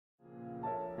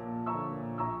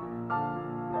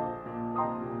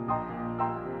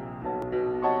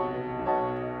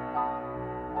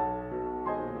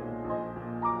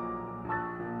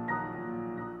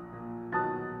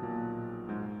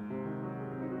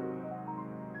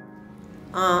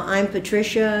I'm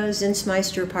Patricia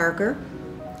Zinsmeister Parker.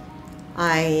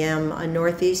 I am a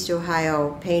Northeast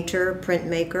Ohio painter,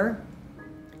 printmaker,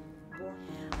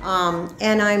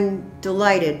 and I'm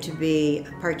delighted to be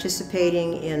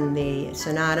participating in the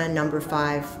Sonata No.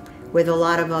 5 with a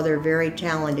lot of other very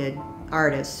talented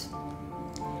artists.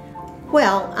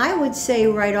 Well, I would say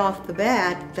right off the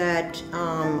bat that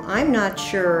I'm not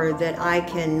sure that I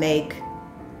can make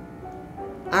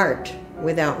art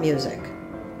without music.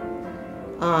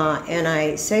 And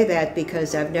I say that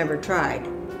because I've never tried.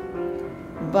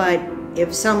 But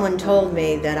if someone told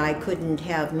me that I couldn't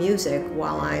have music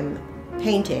while I'm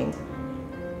painting,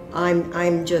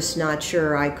 I'm just not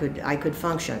sure I could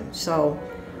function. So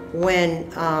when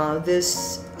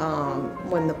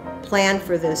when the plan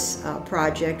for this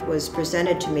project was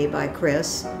presented to me by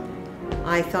Chris,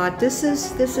 I thought this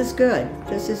is good.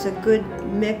 This is a good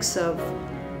mix of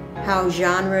how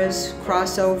genres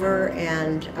cross over,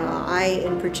 and I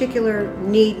in particular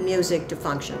need music to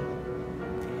function.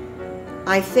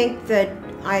 I think that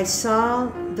I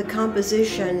saw the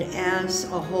composition as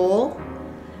a whole,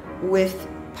 with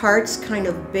parts kind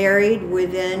of buried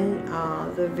within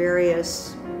the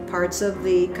various parts of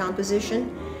the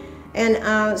composition.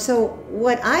 And so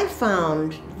what I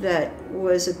found that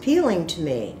was appealing to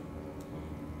me,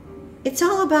 it's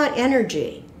all about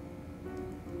energy.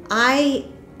 I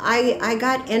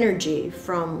got energy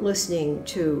from listening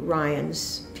to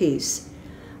Ryan's piece,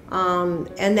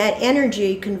 and that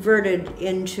energy converted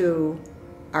into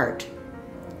art,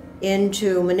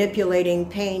 into manipulating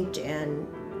paint and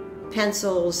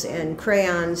pencils and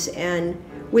crayons. And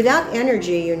without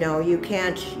energy, you know, you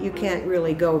can't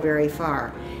really go very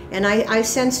far. And I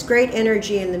sensed great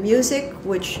energy in the music,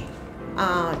 which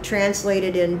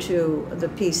translated into the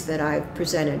piece that I've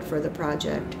presented for the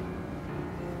project.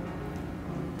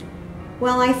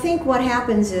 Well, I think what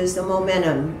happens is the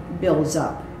momentum builds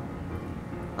up.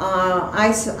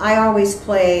 I always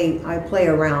play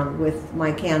around with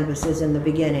my canvases in the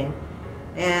beginning,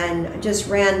 and just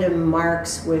random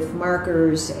marks with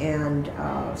markers and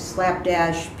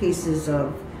slapdash pieces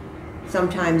of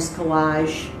sometimes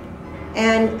collage.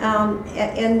 And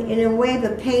in a way,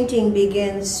 the painting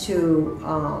begins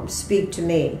to speak to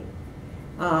me.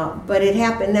 But it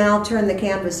happened, then I'll turn the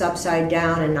canvas upside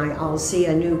down and I'll see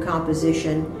a new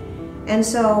composition. And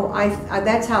so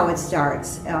that's how it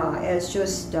starts, as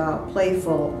just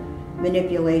playful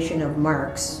manipulation of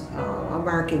marks, a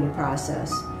marking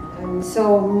process. And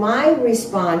so my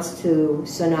response to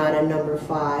Sonata No.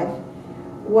 5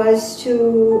 was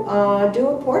to do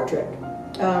a portrait,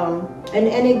 an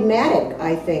enigmatic,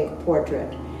 I think,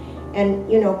 portrait.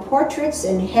 And, you know, portraits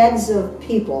and heads of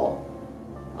people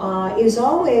is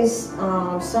always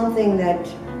something that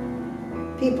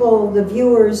people, the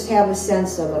viewers, have a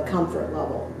sense of a comfort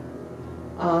level.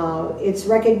 It's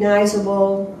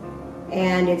recognizable,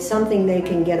 and it's something they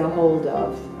can get a hold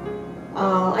of.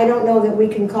 I don't know that we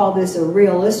can call this a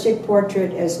realistic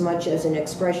portrait as much as an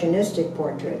expressionistic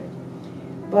portrait,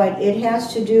 but it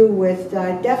has to do with,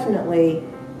 definitely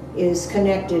is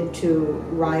connected to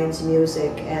Ryan's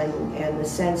music and the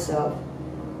sense of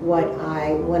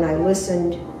when I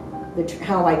listened,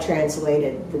 how I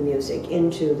translated the music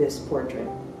into this portrait.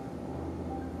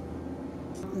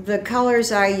 The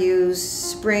colors I use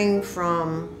spring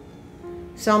from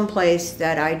some place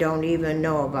that I don't even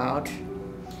know about.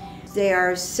 They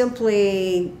are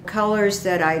simply colors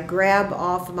that I grab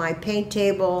off my paint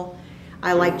table.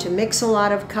 I like to mix a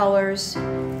lot of colors.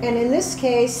 And in this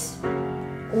case,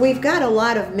 we've got a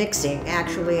lot of mixing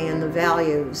actually in the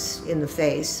values in the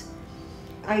face.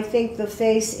 I think the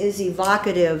face is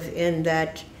evocative in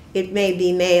that it may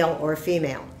be male or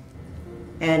female,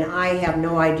 and I have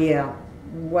no idea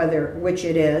which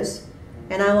it is,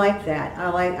 and I like that. I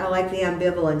like the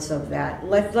ambivalence of that.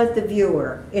 Let the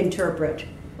viewer interpret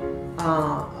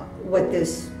what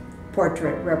this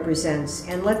portrait represents,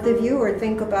 and let the viewer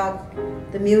think about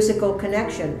the musical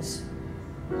connections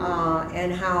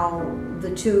and how the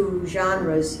two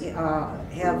genres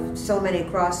have so many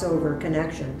crossover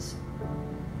connections.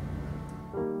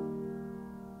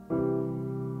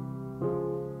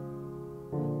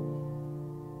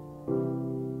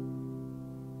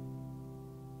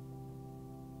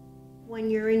 When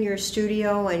you're in your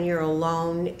studio and you're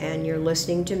alone and you're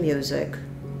listening to music,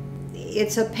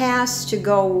 it's a pass to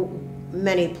go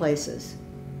many places.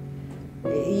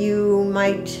 You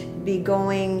might be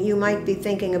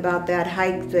thinking about that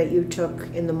hike that you took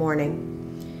in the morning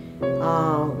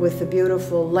with the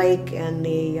beautiful lake and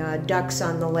the ducks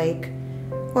on the lake.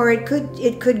 Or it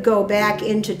could go back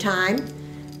into time,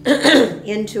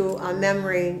 into a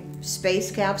memory space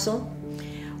capsule.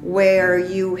 where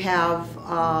you have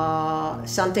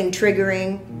something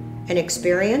triggering an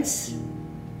experience.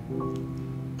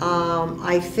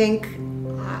 I think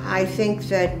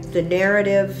that the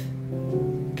narrative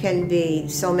can be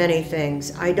so many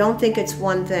things. I don't think it's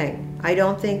one thing. I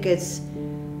don't think it's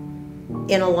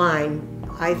in a line.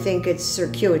 I think it's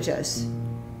circuitous,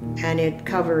 and it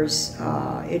covers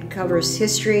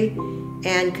history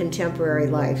and contemporary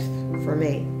life for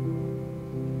me.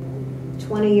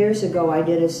 20 years ago, I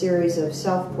did a series of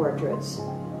self-portraits.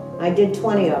 I did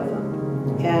 20 of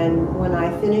them, and when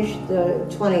I finished the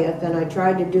 20th and I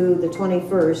tried to do the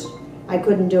 21st, I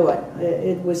couldn't do it.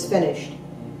 It was finished.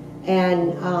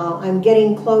 And I'm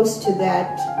getting close to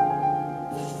that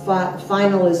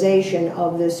finalization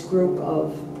of this group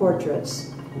of portraits.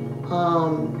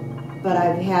 But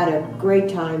I've had a great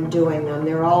time doing them.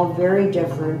 They're all very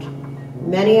different.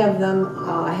 Many of them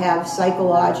have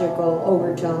psychological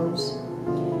overtones.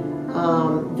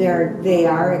 They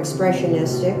are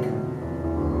expressionistic.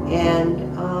 And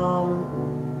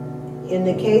in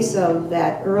the case of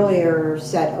that earlier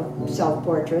set of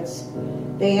self-portraits,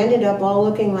 they ended up all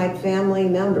looking like family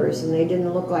members, and they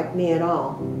didn't look like me at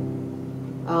all.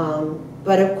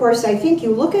 But of course, I think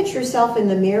you look at yourself in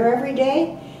the mirror every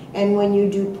day, and when you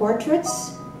do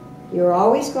portraits, you're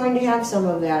always going to have some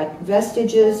of that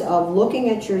vestiges of looking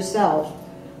at yourself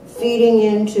feeding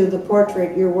into the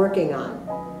portrait you're working on.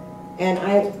 And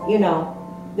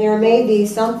there may be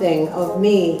something of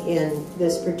me in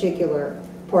this particular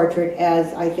portrait,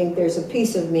 as I think there's a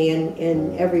piece of me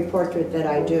in every portrait that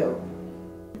I do.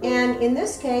 And in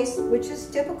this case, which is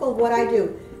typical of what I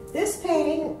do, this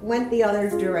painting went the other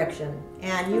direction.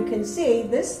 And you can see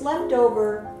this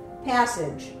leftover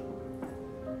passage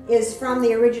is from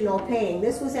the original painting.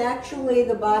 This was actually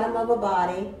the bottom of a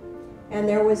body, and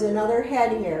there was another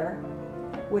head here,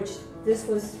 which this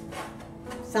was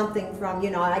something from,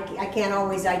 I can't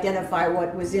always identify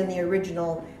what was in the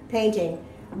original painting.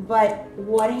 But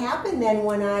what happened then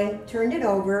when I turned it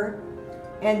over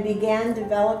and began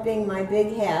developing my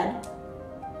big head,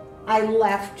 I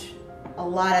left a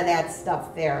lot of that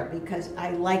stuff there because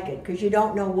I like it, because you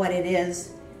don't know what it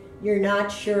is. You're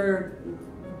not sure,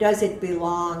 does it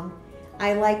belong?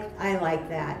 I like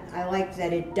that. I like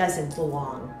that it doesn't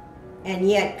belong. And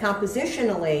yet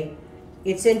compositionally,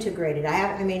 it's integrated.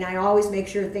 I always make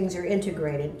sure things are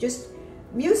integrated. Just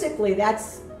musically,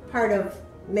 that's part of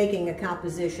making a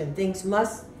composition. Things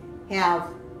must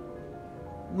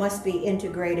be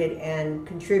integrated and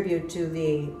contribute to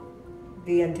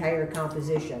the entire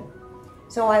composition.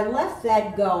 So I let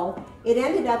that go. It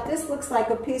ended up, this looks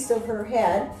like a piece of her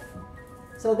head.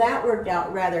 So that worked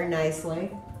out rather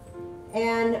nicely.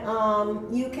 And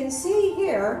you can see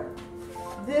here,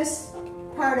 this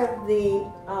part of the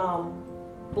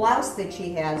blouse that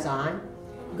she has on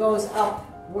goes up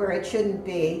where it shouldn't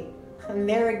be. And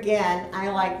there again, I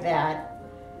like that.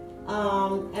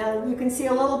 And you can see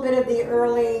a little bit of the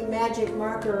early magic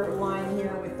marker line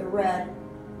here with the red.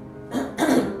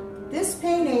 This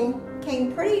painting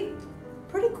came pretty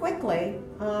quickly.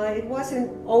 It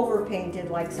wasn't over-painted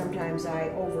like sometimes I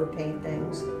overpaint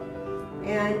things.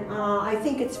 And I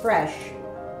think it's fresh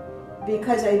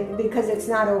because it's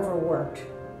not overworked.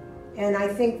 And I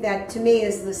think that, to me,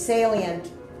 is the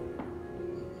salient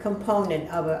component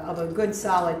of a good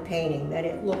solid painting, that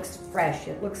it looks fresh.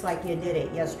 It looks like you did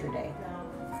it yesterday.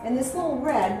 And this little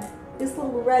red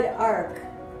arc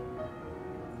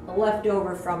left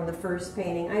over from the first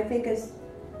painting, I think is,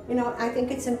 I think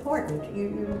it's important.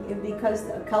 Because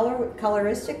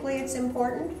coloristically it's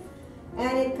important,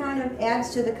 and it kind of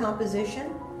adds to the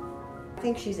composition. I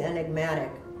think she's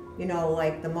enigmatic,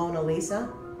 like the Mona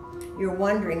Lisa. You're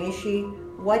wondering,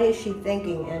 what is she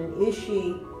thinking, and is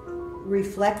she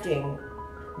reflecting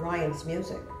Ryan's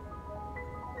music?